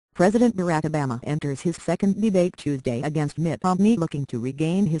President Barack Obama enters his second debate Tuesday against Mitt Romney, looking to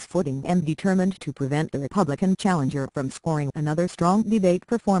regain his footing and determined to prevent the Republican challenger from scoring another strong debate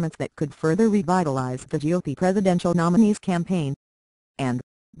performance that could further revitalize the GOP presidential nominee's campaign. And,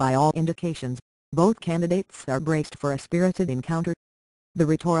 by all indications, both candidates are braced for a spirited encounter. The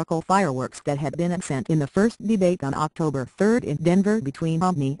rhetorical fireworks that had been sent in the first debate on October 3 in Denver between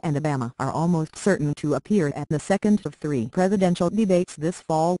Romney and Obama are almost certain to appear at the second of three presidential debates this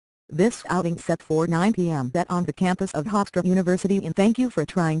fall. This outing set for 9 p.m. on the campus of Hofstra University in Thank You for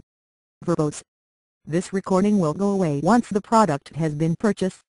Trying. Verbose. This recording will go away once the product has been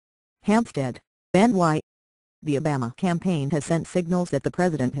purchased. Hampstead, NY. The Obama campaign has sent signals that the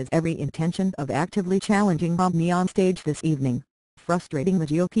president has every intention of actively challenging Romney on stage this evening, frustrating the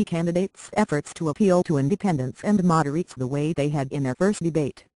GOP candidate's efforts to appeal to independents and moderates the way they had in their first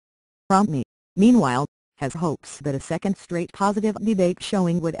debate. Romney, meanwhile, has hopes that a second straight positive debate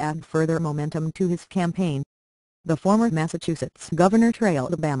showing would add further momentum to his campaign. The former Massachusetts governor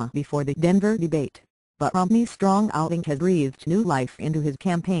trailed Obama before the Denver debate, but Romney's strong outing has breathed new life into his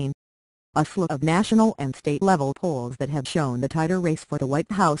campaign. A slew of national and state-level polls that have shown the tighter race for the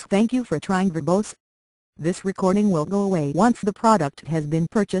White House. Thank you for trying. Verbose. This recording will go away once the product has been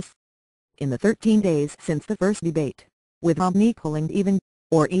purchased. In the 13 days since the first debate, with Romney pulling even,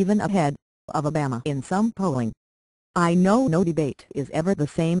 or even ahead, of Obama in some polling. I know no debate is ever the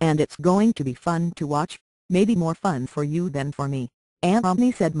same and it's going to be fun to watch, maybe more fun for you than for me, Ann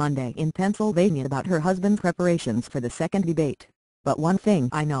Romney said Monday in Pennsylvania about her husband's preparations for the second debate. But one thing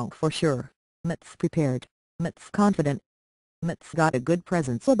I know for sure, Mitt's prepared, Mitt's confident. Mitt's got a good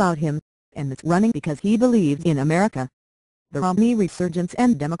presence about him, and Mitt's running because he believes in America. The Romney resurgence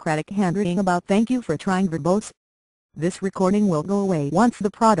and Democratic hand-wringing about Thank You for Trying. Verbose. This recording will go away once the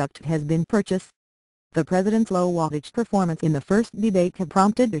product has been purchased. The president's low-wattage performance in the first debate had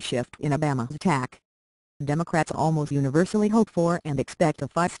prompted a shift in Obama's attack. Democrats almost universally hope for and expect a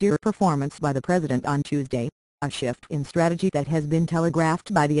five-star performance by the president on Tuesday, a shift in strategy that has been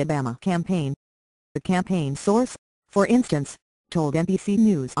telegraphed by the Obama campaign. The campaign source, for instance, told NBC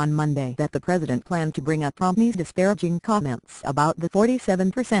News on Monday that the president planned to bring up Romney's disparaging comments about the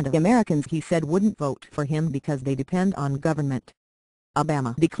 47% of Americans he said wouldn't vote for him because they depend on government.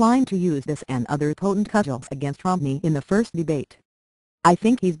 Obama declined to use this and other potent cudgels against Romney in the first debate. I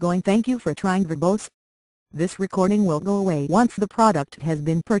think he's going. Thank you for trying. Verbose. This recording will go away once the product has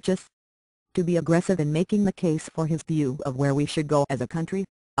been purchased. To be aggressive in making the case for his view of where we should go as a country,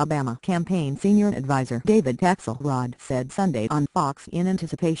 Obama campaign senior advisor David Axelrod said Sunday on Fox in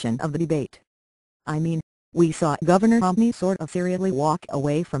anticipation of the debate. I mean, we saw Governor Romney sort of seriously walk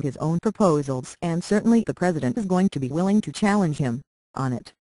away from his own proposals and certainly the president is going to be willing to challenge him on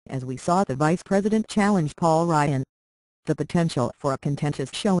it, as we saw the vice president challenge Paul Ryan. The potential for a contentious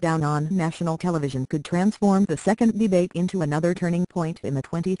showdown on national television could transform the second debate into another turning point in the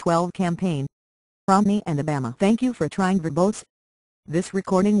 2012 campaign. Romney and Obama. Thank you for trying. Verbose. This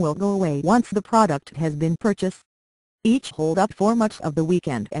recording will go away once the product has been purchased. Each holed up for much of the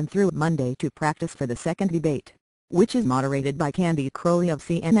weekend and through Monday to practice for the second debate, which is moderated by Candy Crowley of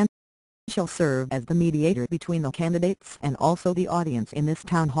CNN. She'll serve as the mediator between the candidates and also the audience in this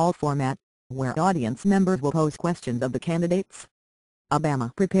town hall format, where audience members will pose questions of the candidates.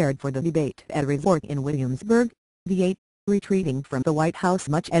 Obama prepared for the debate at a resort in Williamsburg, VA, retreating from the White House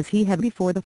much as he had before the